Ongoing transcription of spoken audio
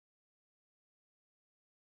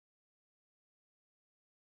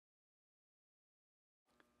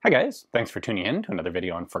Hi guys, thanks for tuning in to another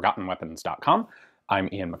video on ForgottenWeapons.com. I'm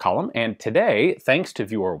Ian McCollum, and today, thanks to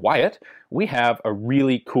viewer Wyatt, we have a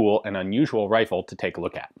really cool and unusual rifle to take a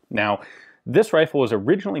look at. Now, this rifle was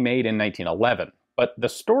originally made in 1911, but the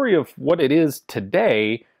story of what it is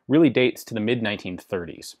today really dates to the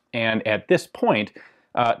mid-1930s. And at this point,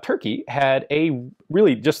 Turkey had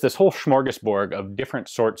really just this whole smorgasbord of different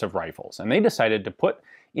sorts of rifles, and they decided to put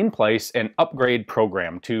in place an upgrade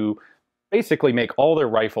program to basically make all their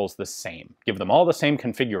rifles the same, give them all the same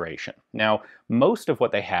configuration. Now, most of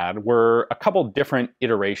what they had were a couple different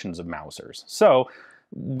iterations of Mausers. So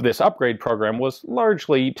this upgrade program was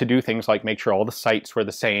largely to do things like make sure all the sights were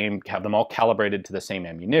the same, have them all calibrated to the same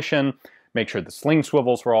ammunition, make sure the sling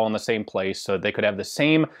swivels were all in the same place so they could have the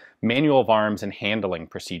same manual of arms and handling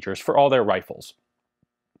procedures for all their rifles.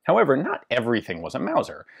 However, not everything was a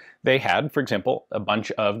Mauser. They had, for example, a bunch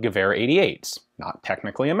of Gewehr 88s, not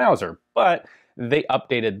technically a Mauser, but they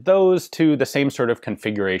updated those to the same sort of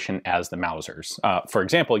configuration as the Mausers. For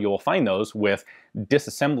example, you will find those with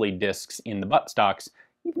disassembly discs in the buttstocks,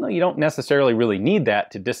 even though you don't necessarily really need that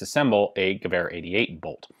to disassemble a Gewehr 88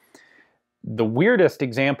 bolt. The weirdest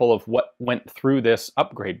example of what went through this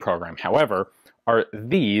upgrade program, however, are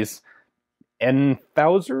these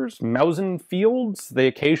Enfausers, Mausenfields. They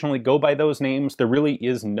occasionally go by those names. There really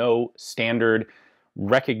is no standard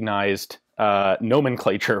recognized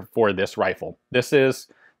nomenclature for this rifle. This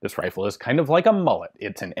rifle is kind of like a mullet.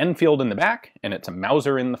 It's an Enfield in the back and it's a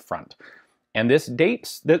Mauser in the front. And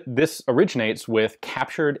this originates with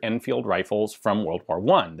captured Enfield rifles from World War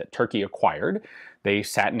I that Turkey acquired. They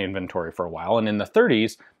sat in inventory for a while, and in the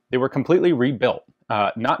 30s, they were completely rebuilt.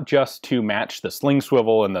 Not just to match the sling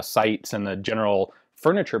swivel and the sights and the general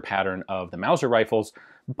furniture pattern of the Mauser rifles,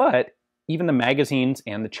 but even the magazines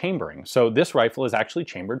and the chambering. So this rifle is actually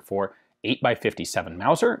chambered for 8x57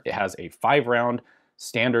 Mauser. It has a 5-round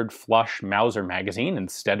standard flush Mauser magazine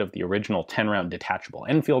instead of the original 10-round detachable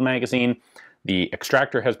Enfield magazine. The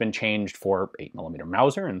extractor has been changed for 8mm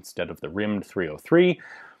Mauser instead of the rimmed 303.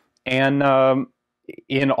 And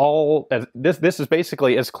in all, this is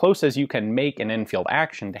basically as close as you can make an Enfield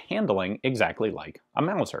action to handling exactly like a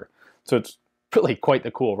Mauser. So it's really quite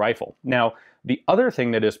the cool rifle. Now, the other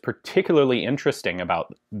thing that is particularly interesting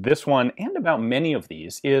about this one and about many of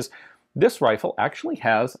these is this rifle actually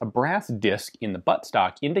has a brass disc in the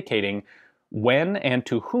buttstock indicating when and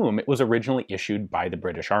to whom it was originally issued by the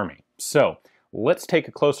British Army. So let's take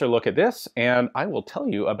a closer look at this, and I will tell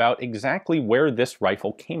you about exactly where this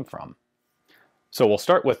rifle came from. So we'll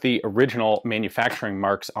start with the original manufacturing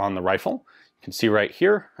marks on the rifle. You can see right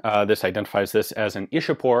here, this identifies this as an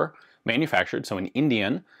Ishapur manufactured, so an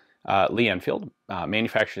Indian Lee Enfield,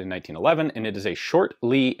 manufactured in 1911, and it is a short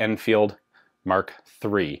Lee Enfield Mark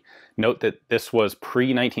III. Note that this was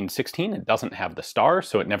pre-1916. It doesn't have the star,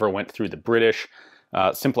 so it never went through the British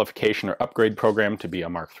simplification or upgrade program to be a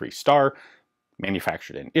Mark III star.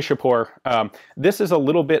 Manufactured in Ishapur. This is a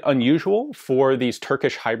little bit unusual for these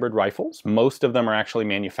Turkish hybrid rifles. Most of them are actually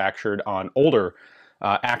manufactured on older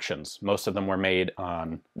actions. Most of them were made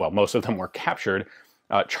on, well, most of them were captured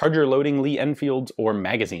charger loading Lee Enfields or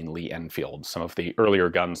magazine Lee Enfields, some of the earlier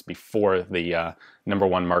guns before the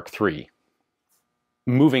 #1 Mark III.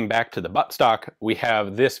 Moving back to the buttstock, we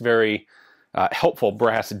have this very helpful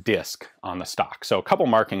brass disc on the stock. So a couple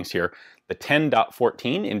markings here. The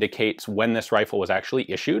 10.14 indicates when this rifle was actually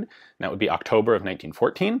issued. And that would be October of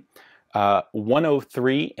 1914.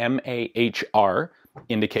 103 MAHR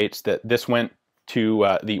indicates that this went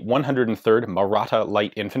to the 103rd Mahratta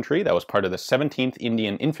Light Infantry. That was part of the 17th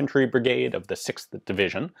Indian Infantry Brigade of the 6th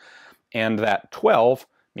Division. And that 12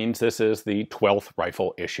 means this is the 12th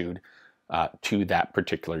rifle issued to that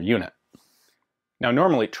particular unit. Now,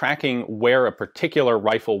 normally tracking where a particular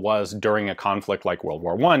rifle was during a conflict like World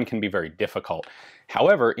War I can be very difficult.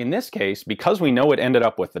 However, in this case, because we know it ended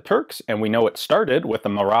up with the Turks and we know it started with the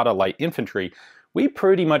Mahratta Light Infantry, we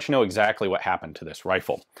pretty much know exactly what happened to this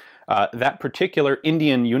rifle. That particular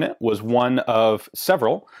Indian unit was one of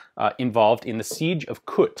several involved in the siege of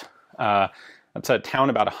Kut. That's a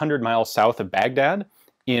town about 100 miles south of Baghdad.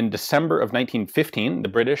 In December of 1915, the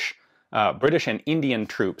British and Indian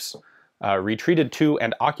troops retreated to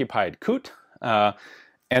and occupied Kut,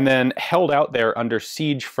 and then held out there under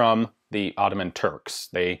siege from the Ottoman Turks.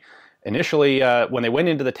 They initially, when they went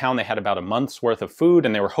into the town, they had about a month's worth of food,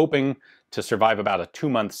 and they were hoping to survive about a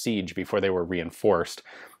 2-month siege before they were reinforced.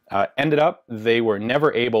 Ended up, they were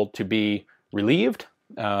never able to be relieved.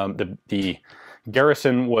 The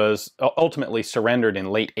garrison was ultimately surrendered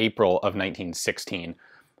in late April of 1916.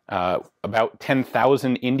 About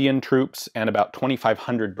 10,000 Indian troops and about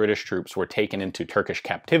 2,500 British troops were taken into Turkish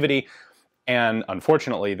captivity, And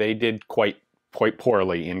unfortunately, they did quite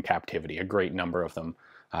poorly in captivity. A great number of them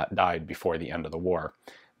died before the end of the war.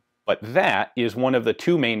 But that is one of the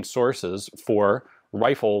two main sources for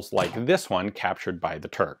rifles like this one captured by the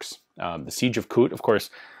Turks. The Siege of Kut, of course,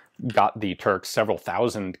 got the Turks several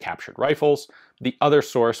thousand captured rifles. The other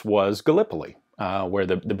source was Gallipoli, where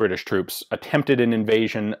the British troops attempted an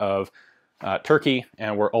invasion of Turkey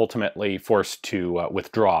and were ultimately forced to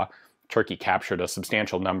withdraw. Turkey captured a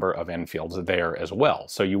substantial number of Enfields there as well.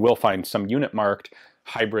 So you will find some unit-marked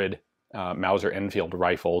hybrid Mauser Enfield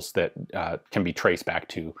rifles that can be traced back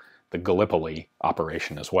to the Gallipoli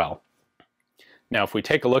operation as well. Now, if we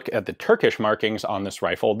take a look at the Turkish markings on this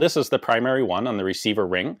rifle, this is the primary one on the receiver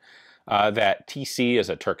ring. That TC is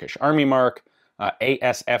a Turkish army mark.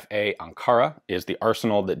 ASFA Ankara is the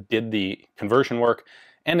arsenal that did the conversion work,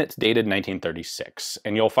 and it's dated 1936.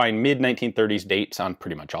 And you'll find mid-1930s dates on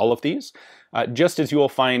pretty much all of these, just as you will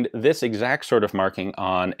find this exact sort of marking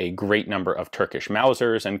on a great number of Turkish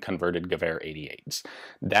Mausers and converted Gewehr 88s.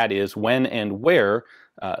 That is when and where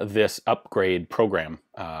this upgrade program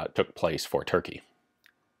took place for Turkey.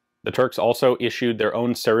 The Turks also issued their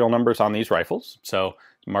own serial numbers on these rifles. So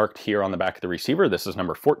marked here on the back of the receiver, this is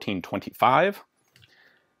number 1425.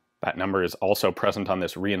 That number is also present on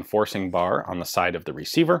this reinforcing bar on the side of the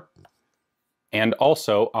receiver. And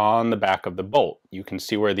also on the back of the bolt, you can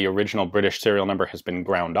see where the original British serial number has been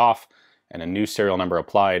ground off and a new serial number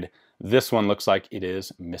applied. This one looks like it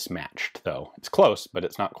is mismatched, though. It's close, but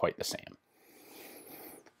it's not quite the same.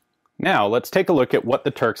 Now, let's take a look at what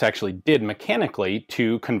the Turks actually did mechanically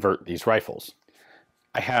to convert these rifles.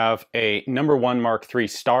 I have a number 1 Mark III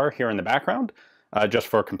Star here in the background. Just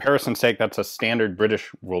for comparison's sake, that's a standard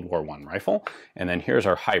British World War I rifle. And then here's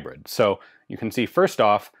our hybrid. So you can see, first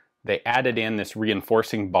off, they added in this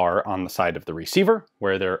reinforcing bar on the side of the receiver,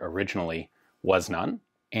 where there originally was none.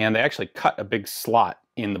 And they actually cut a big slot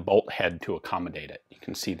in the bolt head to accommodate it. You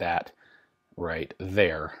can see that right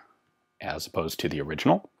there, as opposed to the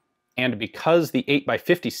original. And because the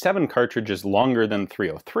 8x57 cartridge is longer than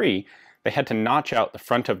 303, they had to notch out the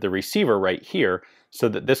front of the receiver right here so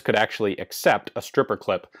that this could actually accept a stripper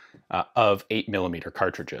clip of 8mm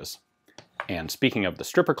cartridges. And speaking of the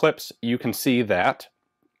stripper clips, you can see that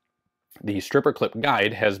the stripper clip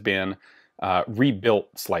guide has been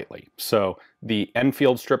rebuilt slightly. So the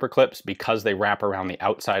Enfield stripper clips, because they wrap around the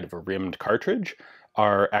outside of a rimmed cartridge,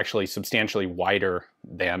 are actually substantially wider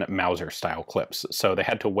than Mauser style clips. So they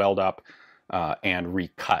had to weld up and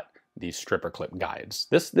recut these stripper clip guides.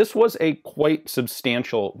 This was a quite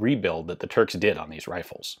substantial rebuild that the Turks did on these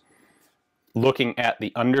rifles. Looking at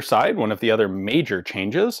the underside, one of the other major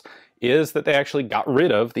changes is that they actually got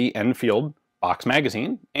rid of the Enfield box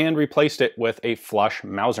magazine and replaced it with a flush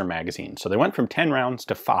Mauser magazine. So they went from 10 rounds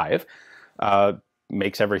to 5.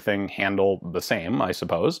 Makes everything handle the same, I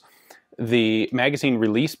suppose. The magazine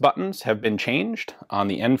release buttons have been changed. On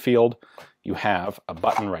the Enfield, you have a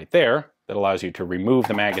button right there that allows you to remove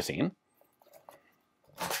the magazine.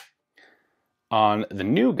 On the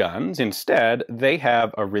new guns, instead, they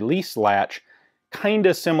have a release latch kind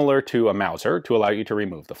of similar to a Mauser to allow you to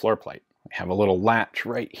remove the floor plate. I have a little latch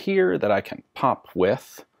right here that I can pop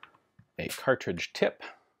with a cartridge tip,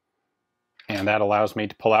 and that allows me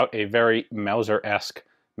to pull out a very Mauser-esque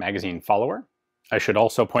magazine follower. I should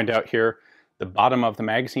also point out here, the bottom of the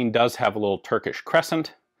magazine does have a little Turkish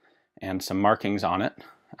crescent and some markings on it.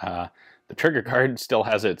 The trigger guard still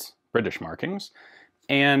has its British markings,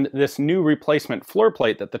 and this new replacement floor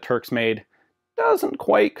plate that the Turks made doesn't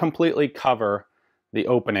quite completely cover the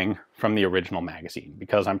opening from the original magazine,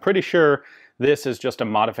 because I'm pretty sure this is just a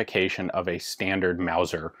modification of a standard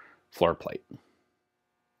Mauser floor plate.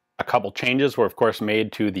 A couple changes were of course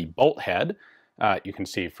made to the bolt head. You can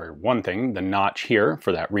see, for one thing, the notch here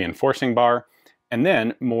for that reinforcing bar, and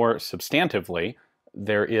then more substantively,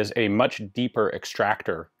 there is a much deeper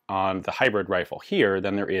extractor on the hybrid rifle here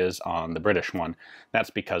than there is on the British one. That's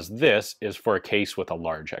because this is for a case with a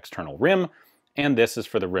large external rim, and this is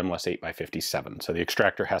for the rimless 8x57. So the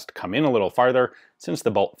extractor has to come in a little farther since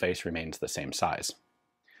the bolt face remains the same size.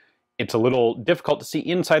 It's a little difficult to see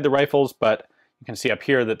inside the rifles, but you can see up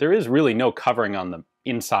here that there is really no covering on the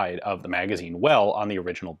inside of the magazine well on the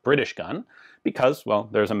original British gun because, well,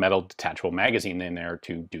 there's a metal detachable magazine in there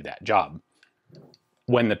to do that job.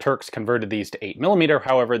 When the Turks converted these to 8mm,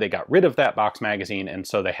 however, they got rid of that box magazine, and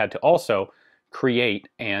so they had to also create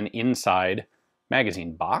an inside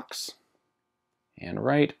magazine box. And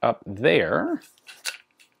right up there,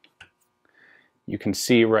 you can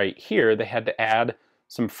see right here, they had to add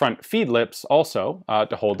some front feed lips also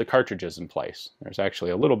to hold the cartridges in place. There's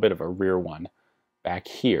actually a little bit of a rear one back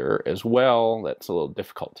here as well. That's a little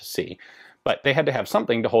difficult to see. But they had to have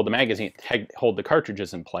something to hold the magazine, hold the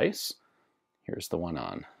cartridges in place. Here's the one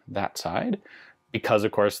on that side, because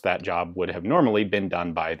of course that job would have normally been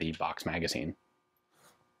done by the box magazine.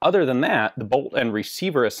 Other than that, the bolt and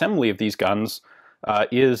receiver assembly of these guns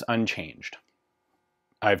is unchanged.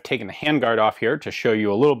 I've taken the handguard off here to show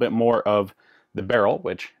you a little bit more of the barrel,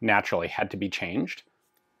 which naturally had to be changed.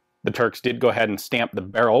 The Turks did go ahead and stamp the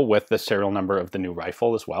barrel with the serial number of the new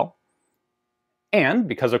rifle as well. And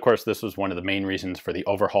because of course this was one of the main reasons for the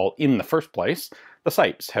overhaul in the first place, the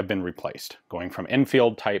sights have been replaced, going from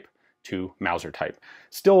Enfield type to Mauser type.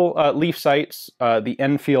 Still leaf sights. The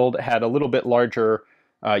Enfield had a little bit larger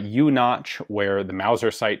U-notch, where the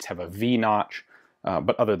Mauser sights have a V-notch,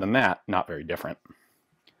 but other than that, not very different.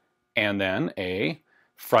 And then a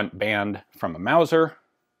front band from a Mauser,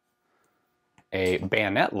 a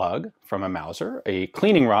bayonet lug from a Mauser, a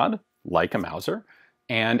cleaning rod like a Mauser,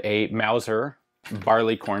 and a Mauser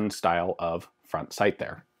barleycorn style of front sight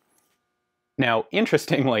there. Now,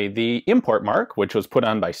 interestingly, the import mark, which was put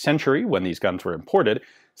on by Century when these guns were imported,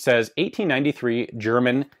 says 1893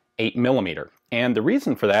 German 8mm. And the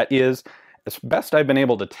reason for that is, as best I've been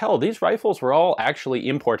able to tell, these rifles were all actually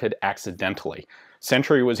imported accidentally.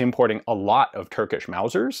 Century was importing a lot of Turkish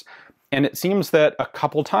Mausers, and it seems that a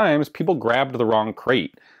couple times people grabbed the wrong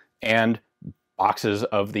crate, and boxes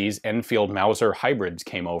of these Enfield Mauser hybrids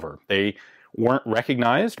came over. They weren't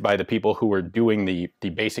recognized by the people who were doing the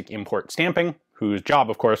basic import stamping, whose job,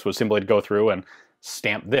 of course, was simply to go through and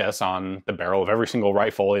stamp this on the barrel of every single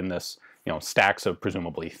rifle in this, stacks of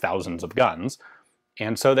presumably thousands of guns.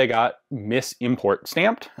 And so they got misimport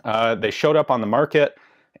stamped. They showed up on the market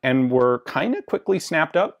and were kind of quickly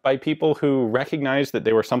snapped up by people who recognized that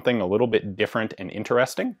they were something a little bit different and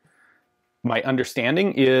interesting. My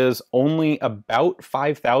understanding is only about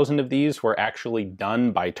 5,000 of these were actually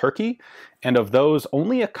done by Turkey, and of those,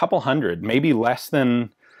 only a couple hundred, maybe less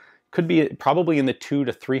than, could be probably in the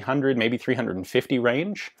 200 to 300, maybe 350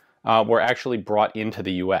 range, were actually brought into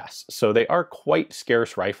the US. So they are quite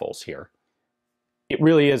scarce rifles here. It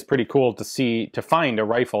really is pretty cool to find a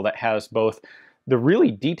rifle that has both the really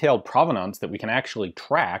detailed provenance that we can actually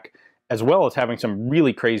track, as well as having some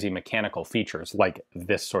really crazy mechanical features like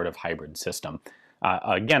this sort of hybrid system.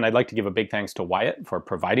 Again, I'd like to give a big thanks to Wyatt for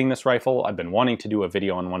providing this rifle. I've been wanting to do a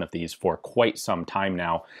video on one of these for quite some time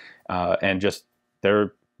now, and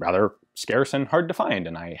they're rather scarce and hard to find,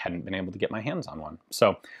 and I hadn't been able to get my hands on one.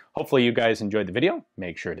 So hopefully you guys enjoyed the video.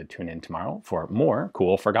 Make sure to tune in tomorrow for more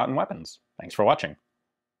cool forgotten weapons. Thanks for watching.